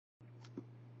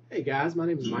Hey guys, my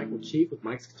name is Michael Chief with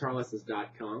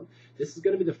Mike'sGuitarLessons.com. This is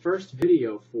going to be the first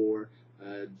video for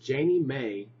Janie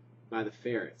May by the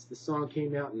Ferrets. This song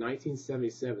came out in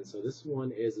 1977, so this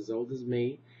one is as old as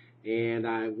me. And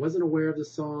I wasn't aware of the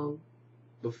song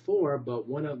before, but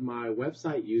one of my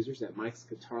website users at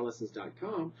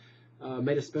Mike'sGuitarLessons.com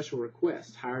made a special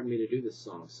request, hired me to do this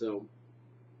song. So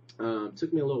it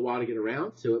took me a little while to get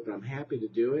around to it, but I'm happy to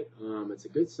do it. It's a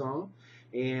good song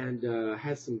and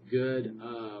has some good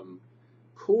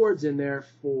chords in there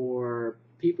for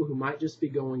people who might just be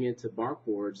going into bar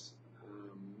chords,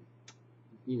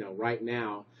 right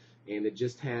now, and it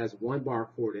just has one bar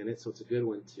chord in it, so it's a good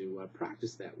one to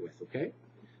practice that with, okay?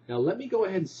 Now let me go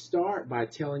ahead and start by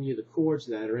telling you the chords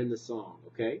that are in the song,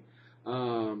 okay?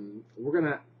 We're going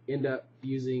to end up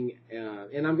using,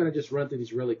 and I'm going to just run through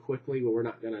these really quickly, but we're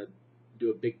not going to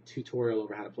do a big tutorial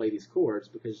over how to play these chords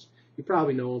because you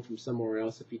probably know them from somewhere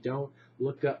else. If you don't,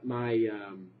 look up my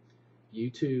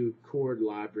YouTube chord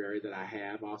library that I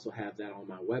have. I also have that on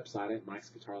my website at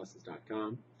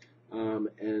Mike'sGuitarLessons.com.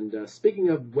 Speaking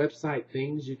of website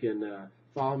things, you can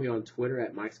follow me on Twitter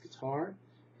at Mike's Guitar.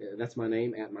 That's my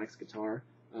name, at Mike's Guitar.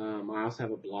 I also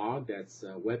have a blog that's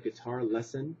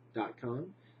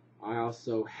webguitarlesson.com. I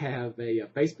also have a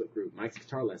Facebook group, Mike's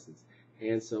Guitar Lessons.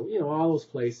 And so, all those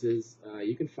places,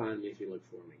 you can find me if you look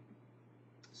for me.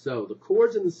 So, the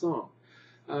chords in the song.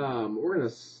 We're going to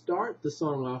start the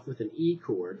song off with an E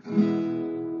chord,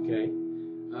 okay?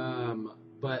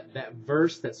 But that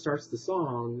verse that starts the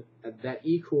song, that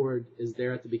E chord is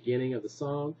there at the beginning of the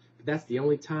song, but that's the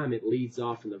only time it leads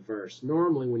off in the verse.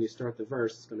 Normally, when you start the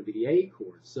verse, it's going to be the A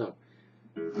chord. So,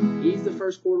 E is the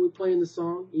first chord we play in the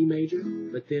song, E major,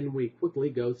 but then we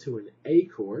quickly go to an A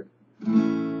chord.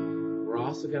 We're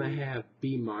also going to have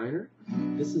B minor.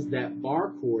 This is that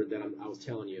bar chord that I was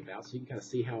telling you about, so you can kind of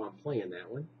see how I'm playing that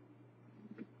one.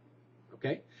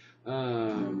 Okay.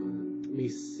 Let me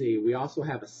see. We also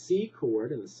have a C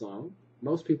chord in the song.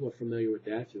 Most people are familiar with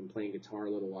that if you've been playing guitar a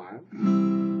little while.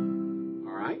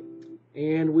 All right.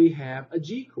 And we have a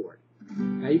G chord.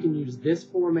 Now you can use this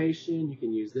formation. You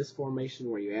can use this formation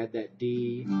where you add that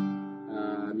D.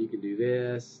 You can do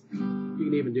this. You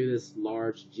can even do this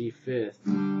large G fifth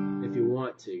if you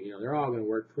want to. They're all going to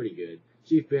work pretty good.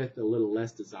 G fifth a little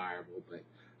less desirable, but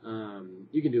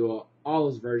you can do all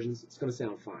those versions. It's going to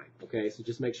sound fine. Okay, so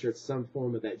just make sure it's some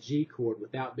form of that G chord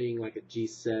without being like a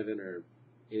G7 or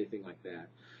anything like that.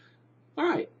 All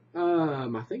right.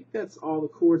 I think that's all the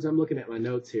chords. I'm looking at my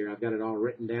notes here. I've got it all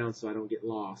written down so I don't get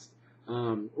lost.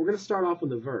 We're going to start off with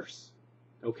the verse.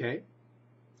 Okay.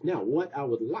 Now, what I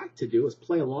would like to do is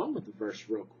play along with the verse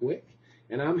real quick.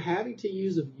 And I'm having to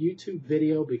use a YouTube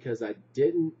video because I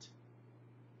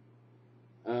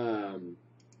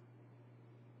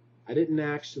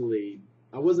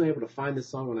wasn't able to find this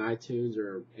song on iTunes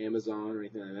or Amazon or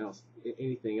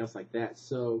anything else like that.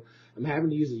 So I'm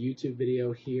having to use a YouTube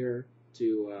video here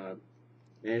to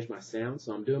manage my sound.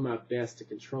 So I'm doing my best to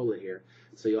control it here.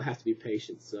 So you'll have to be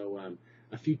patient. So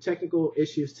a few technical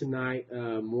issues tonight.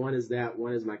 One is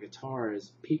my guitar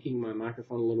is peaking my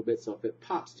microphone a little bit, so if it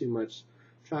pops too much,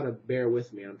 try to bear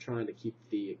with me. I'm trying to keep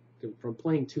from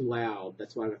playing too loud.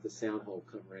 That's why I got the sound hole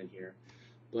cover in here.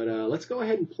 But let's go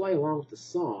ahead and play along with the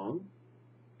song,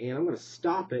 and I'm going to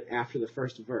stop it after the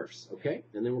first verse, okay?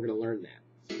 And then we're going to learn that.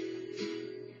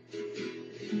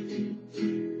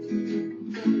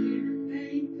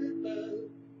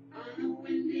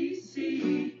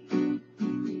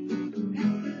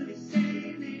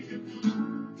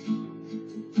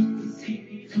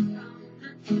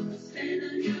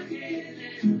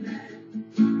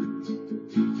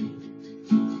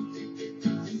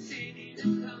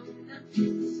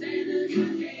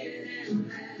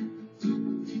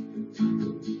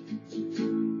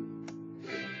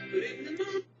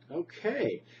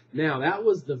 Okay, now that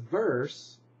was the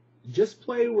verse. Just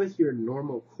play with your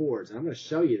normal chords. I'm going to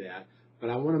show you that,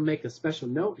 but I want to make a special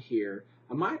note here.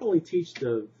 I might only teach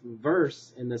the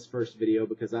verse in this first video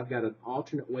because I've got an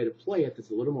alternate way to play it that's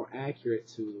a little more accurate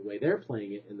to the way they're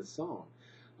playing it in the song.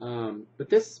 But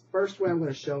this first way I'm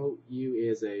going to show you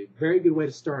is a very good way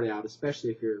to start out, especially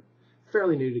if you're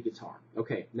fairly new to guitar.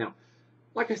 Okay, now,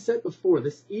 like I said before,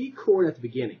 this E chord at the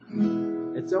beginning,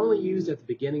 it's only used at the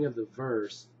beginning of the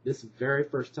verse this very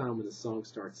first time when the song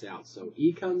starts out. So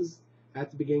E comes at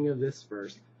the beginning of this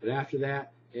verse, but after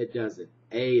that, it doesn't.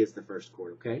 A is the first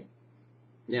chord, okay?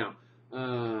 Now,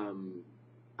 I'm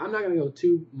not going to go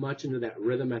too much into that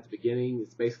rhythm at the beginning.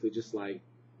 It's basically just like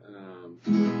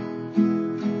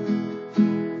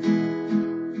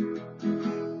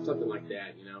something like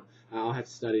that, I'll have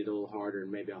to study it a little harder,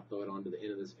 and maybe I'll throw it on to the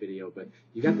end of this video. But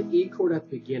you got the E chord at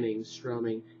the beginning,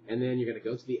 strumming, and then you're going to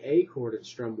go to the A chord and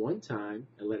strum one time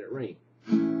and let it ring.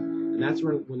 And that's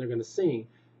when they're going to sing,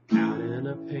 out in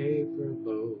a paper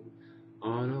boat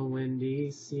on a windy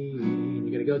sea. And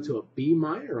you're going to go to a B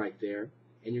minor right there,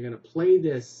 and you're going to play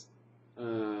this,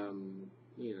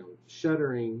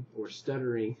 shuddering or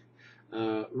stuttering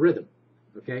rhythm,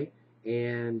 okay?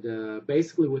 And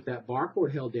basically with that bar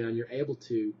chord held down, you're able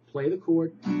to play the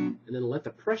chord and then let the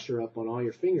pressure up on all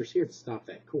your fingers here to stop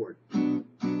that chord.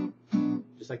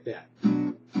 Just like that.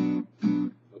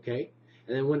 Okay?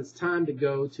 And then when it's time to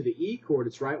go to the E chord,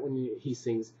 it's right when he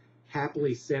sings,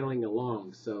 happily sailing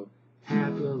along. So,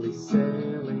 happily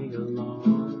sailing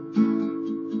along.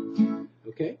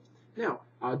 Okay? Now,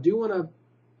 I do want to,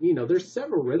 there's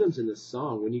several rhythms in this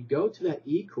song. When you go to that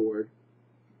E chord,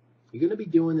 you're going to be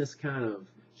doing this kind of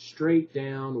straight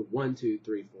down 1, 2,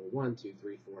 3, 4, 1, 2,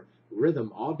 3, 4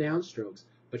 rhythm, all downstrokes,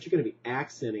 but you're going to be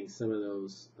accenting some of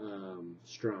those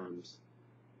strums,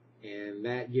 and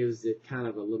that gives it kind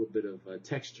of a little bit of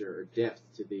texture or depth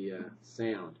to the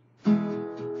sound.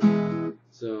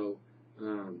 So,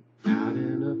 out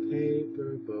in a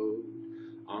paper boat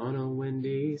on a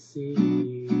windy sea,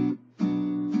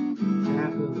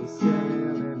 happily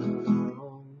sailing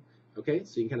along. Okay,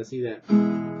 so you can kind of see that.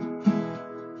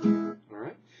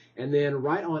 And then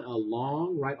right on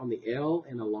along, right on the L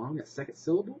and along, that second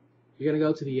syllable, you're going to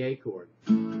go to the A chord.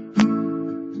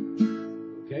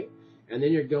 Okay? And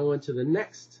then you're going to the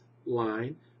next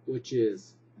line, which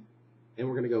is, and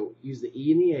we're going to go use the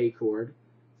E and the A chord,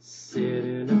 sit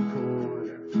in a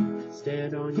corner,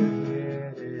 stand on your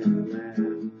head and laugh.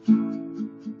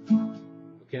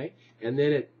 Okay? And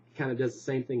then it kind of does the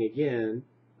same thing again.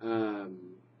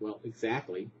 Well,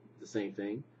 exactly the same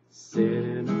thing. Sit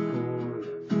in a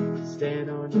corner, stand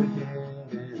on your head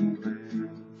and laugh.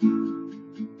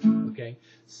 Okay,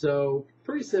 so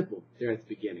pretty simple there at the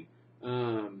beginning.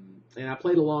 And I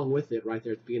played along with it right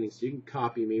there at the beginning, so you can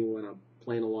copy me when I'm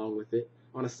playing along with it.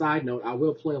 On a side note, I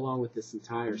will play along with this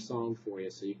entire song for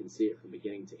you so you can see it from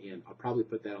beginning to end. I'll probably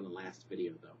put that on the last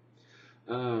video, though.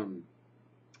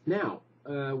 Now,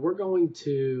 we're going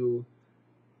to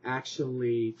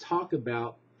actually talk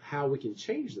about how we can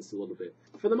change this a little bit.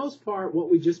 For the most part, what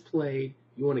we just played,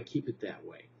 you want to keep it that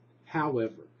way.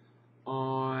 However,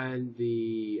 on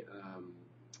the,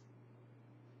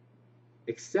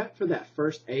 except for that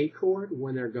first A chord,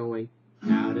 when they're going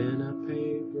out in a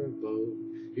paper boat,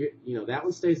 that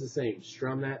one stays the same.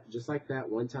 Strum that just like that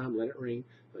one time, let it ring.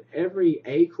 But every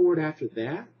A chord after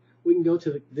that, we can go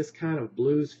to this kind of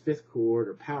blues fifth chord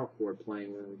or power chord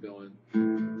playing where we're going.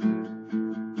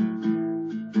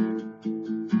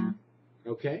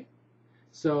 Okay?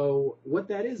 So what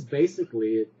that is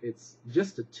basically, it's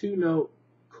just a 2-note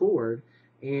chord,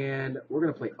 and we're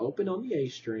going to play open on the A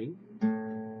string,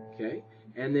 okay?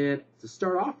 And then to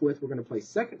start off with, we're going to play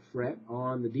 2nd fret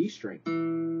on the D string,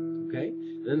 okay?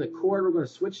 And then the chord we're going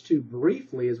to switch to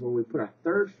briefly is where we put our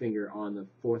 3rd finger on the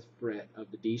 4th fret of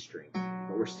the D string,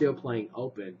 but we're still playing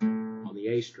open on the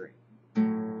A string,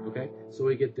 okay? So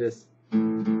we get this.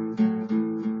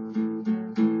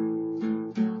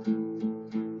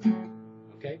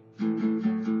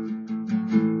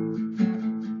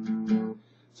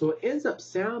 So it ends up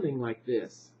sounding like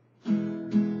this. Out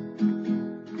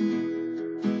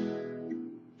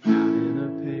in a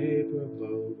paper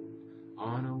boat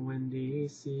on a windy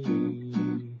sea,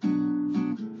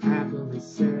 happily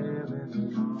sailing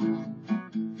along,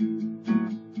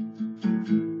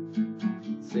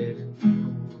 sit in the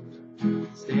corner,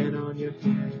 stand on your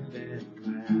head and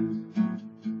laugh.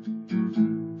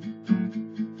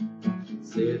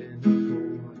 Sit in the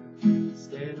corner,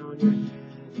 stand on your head.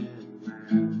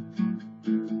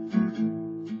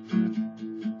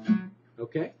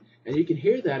 Okay? And you can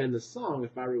hear that in the song.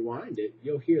 If I rewind it,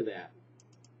 you'll hear that.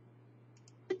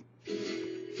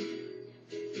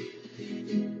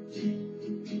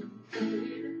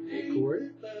 A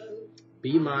chord,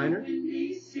 B minor.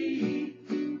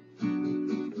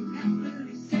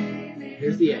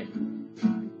 Here's the A.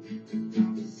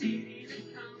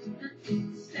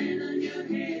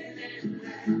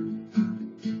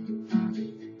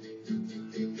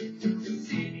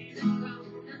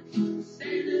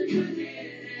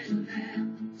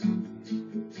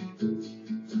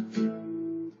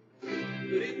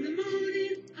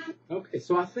 Okay,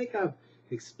 so I think I've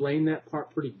explained that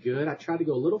part pretty good. I tried to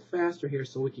go a little faster here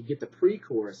so we could get the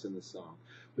pre-chorus in the song.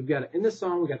 We've got, in the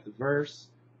song, we got the verse,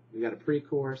 we got a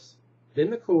pre-chorus, then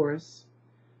the chorus.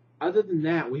 Other than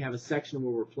that, we have a section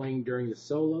where we're playing during the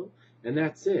solo, and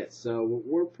that's it. So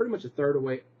we're pretty much a third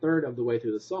of the way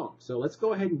through the song. So let's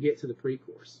go ahead and get to the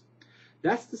pre-chorus.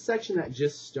 That's the section that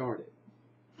just started.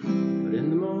 But in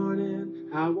the morning,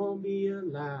 I won't be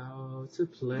allowed to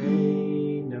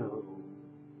play, no.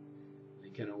 They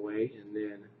kind of wait, and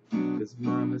then, 'cause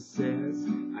Mama says,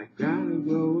 I gotta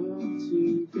grow up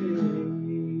today.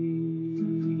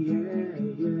 Yeah,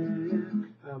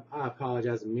 yeah. I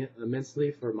apologize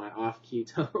immensely for my off-key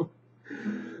tone.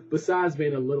 Besides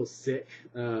being a little sick,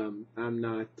 I'm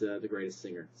not the greatest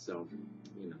singer, so,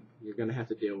 you're going to have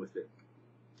to deal with it.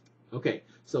 Okay,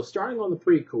 so starting on the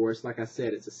pre-chorus, like I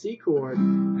said, it's a C chord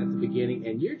at the beginning,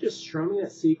 and you're just strumming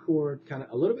that C chord kind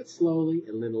of a little bit slowly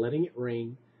and then letting it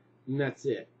ring, and that's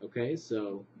it, okay?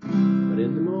 So, but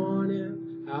in the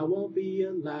morning, I won't be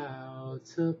allowed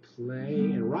to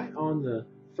play, and right on the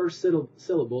first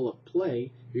syllable of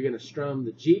play, you're going to strum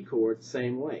the G chord the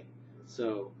same way.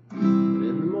 So, but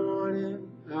in the morning,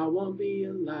 I won't be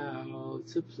allowed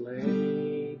to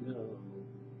play, no.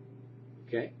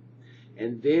 Okay?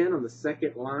 And then on the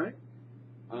second line,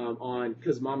 on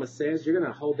 'Cause Mama Says, you're going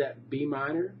to hold that B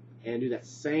minor and do that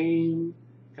same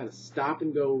kind of stop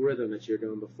and go rhythm that you're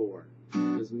doing before.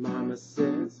 'Cause Mama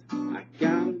says, I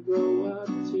gotta grow up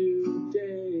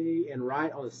today. And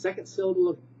right on the second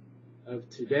syllable of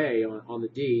today, on the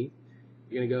D,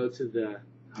 you're going to go to the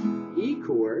E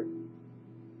chord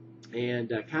and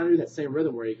kind of do that same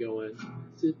rhythm where you're going,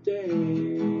 today,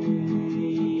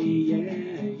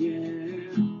 yeah,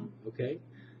 yeah. Okay?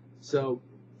 So,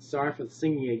 sorry for the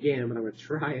singing again, but I'm going to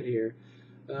try it here.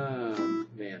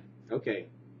 Man. Okay.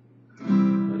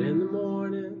 But in the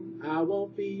morning, I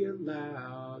won't be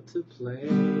allowed to play,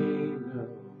 no.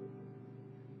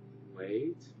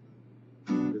 Wait.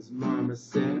 'Cause Mama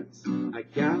says, I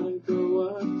gotta go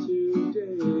up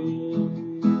today.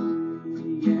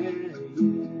 Yeah,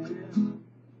 yeah.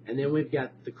 And then we've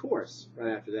got the chorus right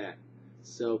after that.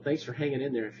 So thanks for hanging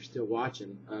in there if you're still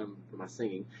watching for my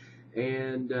singing.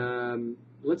 And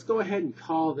let's go ahead and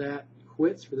call that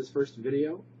quits for this first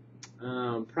video.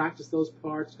 Practice those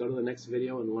parts, go to the next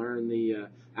video and learn the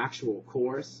actual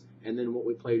chorus and then what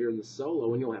we play during the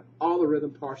solo, and you'll have all the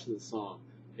rhythm parts of the song.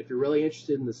 If you're really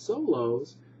interested in the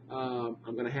solos, I'm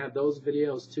going to have those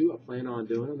videos too. I plan on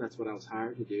doing them. That's what I was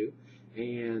hired to do.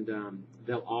 And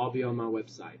they'll all be on my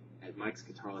website at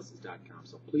mikesguitarlessons.com.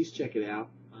 So please check it out.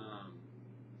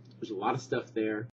 There's a lot of stuff there.